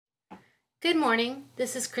Good morning.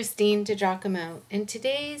 This is Christine DiGiacomo, and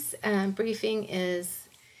today's briefing is,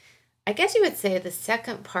 I guess you would say, the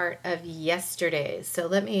second part of yesterday's. So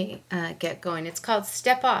let me get going. It's called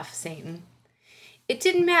Step Off, Satan. It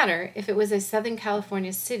didn't matter if it was a Southern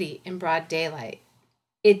California city in broad daylight.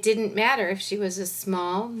 It didn't matter if she was a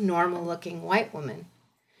small, normal-looking white woman.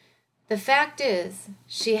 The fact is,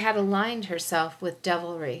 she had aligned herself with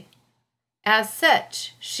devilry. As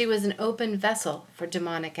such, she was an open vessel for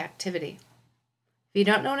demonic activity. If you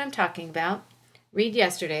don't know what I'm talking about, read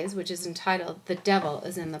yesterday's, which is entitled The Devil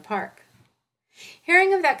is in the Park.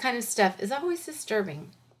 Hearing of that kind of stuff is always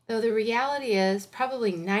disturbing, though the reality is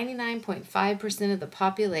probably 99.5% of the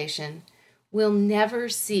population will never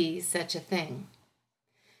see such a thing.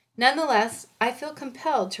 Nonetheless, I feel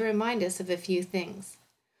compelled to remind us of a few things.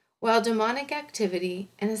 While demonic activity,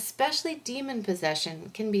 and especially demon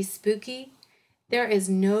possession, can be spooky, there is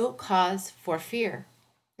no cause for fear.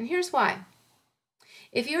 And here's why.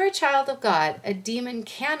 If you're a child of God, a demon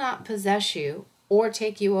cannot possess you or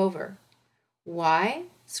take you over. Why?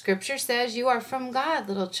 Scripture says you are from God,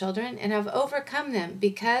 little children, and have overcome them,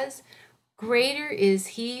 because greater is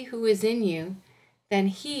he who is in you than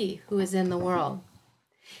he who is in the world.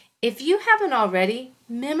 If you haven't already,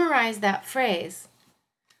 memorize that phrase.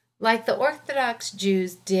 Like the Orthodox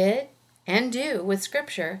Jews did and do with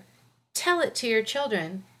Scripture, tell it to your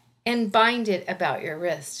children and bind it about your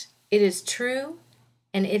wrist. It is true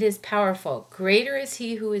and it is powerful. Greater is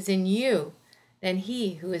he who is in you than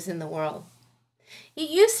he who is in the world. It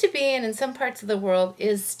used to be, and in some parts of the world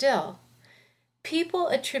is still, people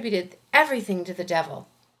attributed everything to the devil.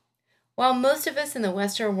 While most of us in the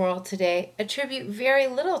Western world today attribute very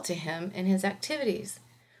little to him and his activities,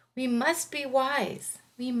 we must be wise.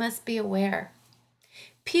 We must be aware.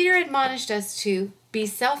 Peter admonished us to be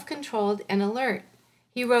self-controlled and alert.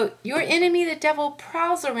 He wrote, "Your enemy, the devil,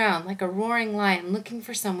 prowls around like a roaring lion looking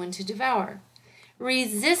for someone to devour.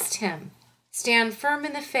 Resist him. Stand firm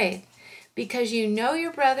in the faith, because you know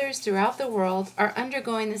your brothers throughout the world are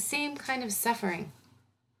undergoing the same kind of suffering."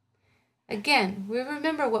 Again, we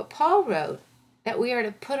remember what Paul wrote, that we are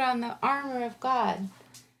to put on the armor of God.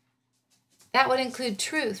 That would include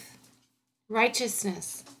truth,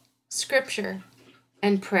 righteousness, scripture,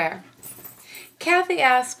 and prayer. Kathy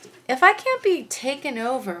asked, if I can't be taken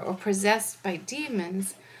over or possessed by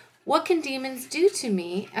demons, what can demons do to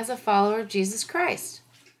me as a follower of Jesus Christ?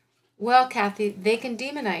 Well, Kathy, they can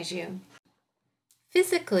demonize you.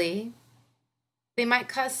 Physically, they might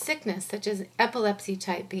cause sickness, such as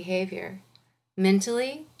epilepsy-type behavior.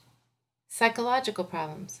 Mentally, psychological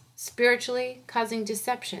problems. Spiritually, causing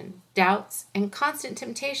deception, doubts, and constant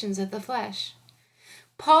temptations of the flesh.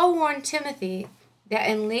 Paul warned Timothy that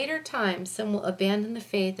in later times some will abandon the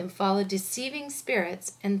faith and follow deceiving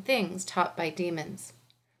spirits and things taught by demons.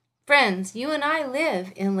 Friends, you and I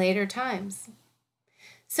live in later times.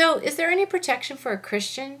 So, is there any protection for a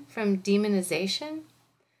Christian from demonization?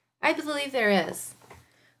 I believe there is.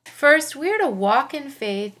 First, we are to walk in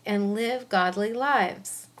faith and live godly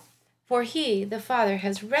lives. For he, the Father,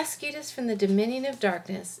 has rescued us from the dominion of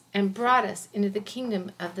darkness and brought us into the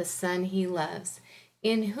kingdom of the Son he loves,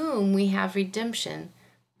 in whom we have redemption,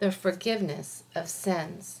 the forgiveness of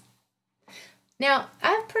sins. Now,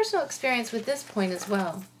 I have personal experience with this point as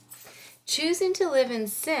well. Choosing to live in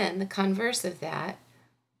sin, the converse of that,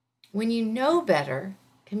 when you know better,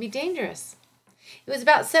 can be dangerous. It was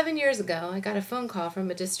about 7 years ago, I got a phone call from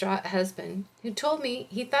a distraught husband who told me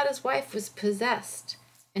he thought his wife was possessed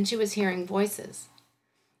and she was hearing voices.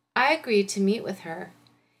 I agreed to meet with her,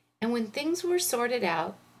 and when things were sorted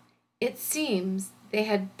out, it seems they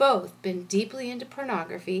had both been deeply into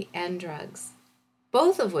pornography and drugs,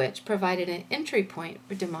 both of which provided an entry point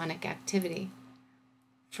for demonic activity.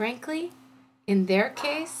 Frankly, in their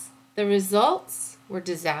case, the results were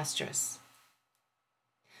disastrous.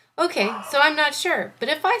 Okay, so I'm not sure, but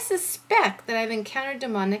if I suspect that I've encountered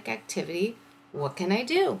demonic activity, what can I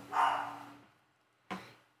do?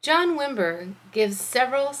 John Wimber gives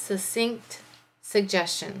several succinct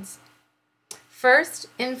suggestions. First,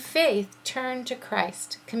 in faith, turn to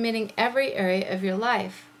Christ, committing every area of your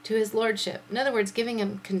life to his lordship. In other words, giving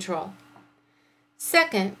him control.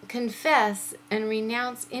 Second, confess and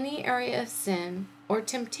renounce any area of sin or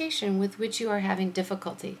temptation with which you are having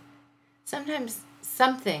difficulty. Sometimes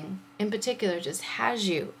something in particular just has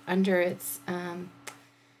you under its thumb.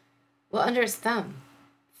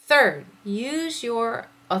 Third, use your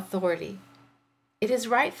authority. It is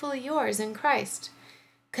rightfully yours in Christ.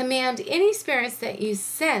 Command any spirits that you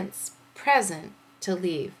sense present to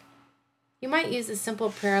leave. You might use a simple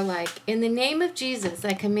prayer like, "In the name of Jesus,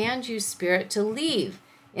 I command you, spirit, to leave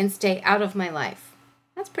and stay out of my life."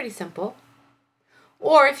 That's pretty simple.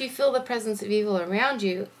 Or if you feel the presence of evil around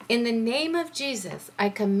you, in the name of Jesus, I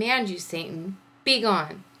command you, Satan, be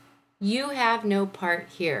gone. You have no part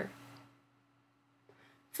here.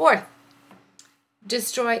 Fourth,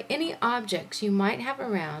 destroy any objects you might have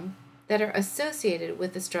around that are associated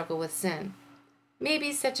with the struggle with sin,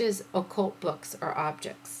 maybe such as occult books or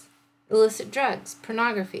objects, illicit drugs,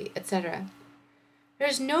 pornography, etc.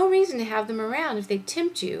 There's no reason to have them around if they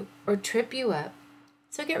tempt you or trip you up,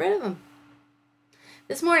 so get rid of them.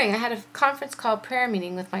 This morning I had a conference call prayer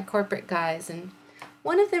meeting with my corporate guys, and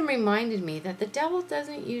one of them reminded me that the devil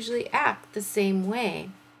doesn't usually act the same way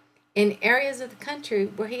in areas of the country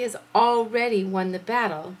where he has already won the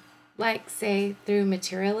battle, like, say, through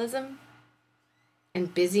materialism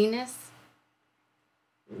and busyness.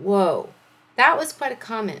 Whoa, that was quite a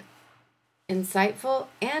comment. Insightful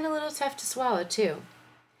and a little tough to swallow, too.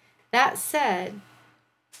 That said,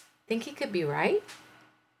 think he could be right?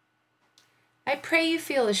 I pray you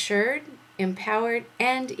feel assured, empowered,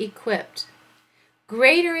 and equipped.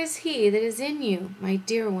 Greater is he that is in you, my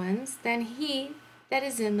dear ones, than he that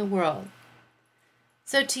is in the world.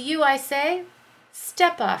 So to you I say,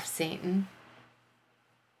 step off, Satan.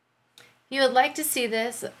 If you would like to see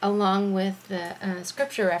this along with the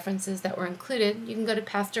scripture references that were included, you can go to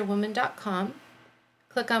pastorwoman.com,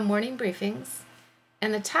 click on Morning Briefings,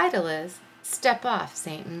 and the title is Step Off,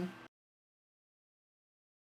 Satan.